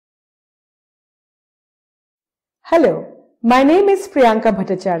Hello, my name is Priyanka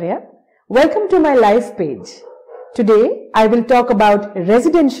Bhattacharyya. Welcome to my LifePage. Today, I will talk about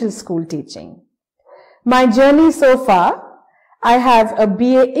residential school teaching. My journey so far, I have a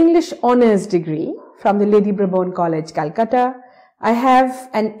BA English Honours degree from the Lady Brabourne College, Calcutta. I have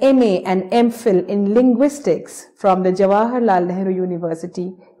an MA and MPhil in Linguistics from the Jawaharlal Nehru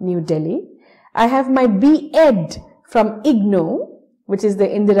University, New Delhi. I have my B.Ed from IGNOU, which is the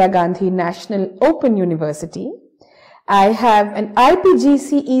Indira Gandhi National Open University. I have an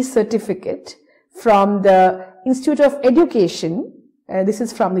IPGCE certificate from the Institute of Education. This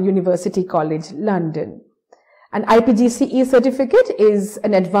is from the University College, London. An IPGCE certificate is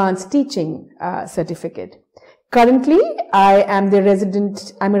an advanced teaching certificate. Currently, I'm a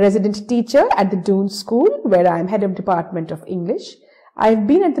resident teacher at the Doon School, where I'm head of Department of English. I've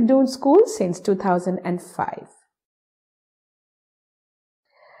been at the Doon School since 2005.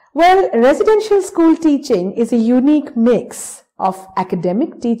 Well, residential school teaching is a unique mix of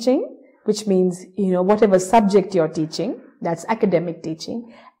academic teaching, which means, whatever subject you're teaching, that's academic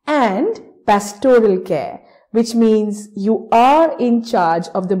teaching, and pastoral care, which means you are in charge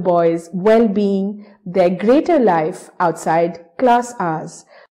of the boys' well-being, their greater life outside class hours.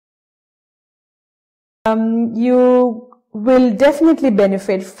 You will definitely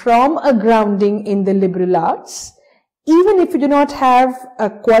benefit from a grounding in the liberal arts, even if you do not have a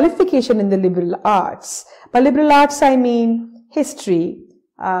qualification in the liberal arts. By liberal arts, I mean history,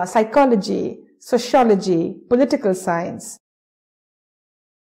 psychology, sociology, political science.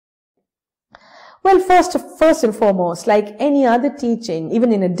 Well, first and foremost, like any other teaching,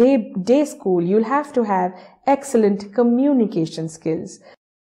 even in a day school, you'll have to have excellent communication skills.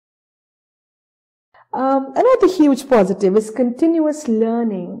 Another huge positive is continuous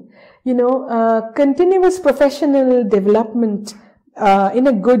learning. Continuous professional development in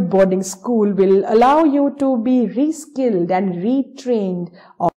a good boarding school will allow you to be reskilled and retrained.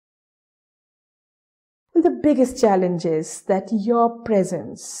 The biggest challenge is that your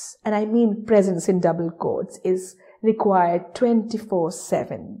presence, and I mean presence in double quotes, is required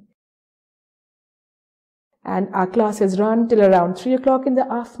 24/7. And our classes run till around 3 o'clock in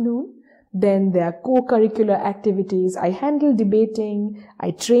the afternoon. Then there are co-curricular activities. I handle debating.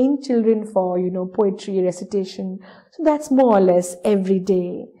 I train children for, poetry recitation. So that's more or less every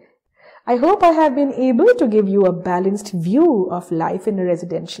day. I hope I have been able to give you a balanced view of life in a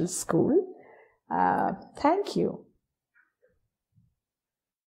residential school. Thank you.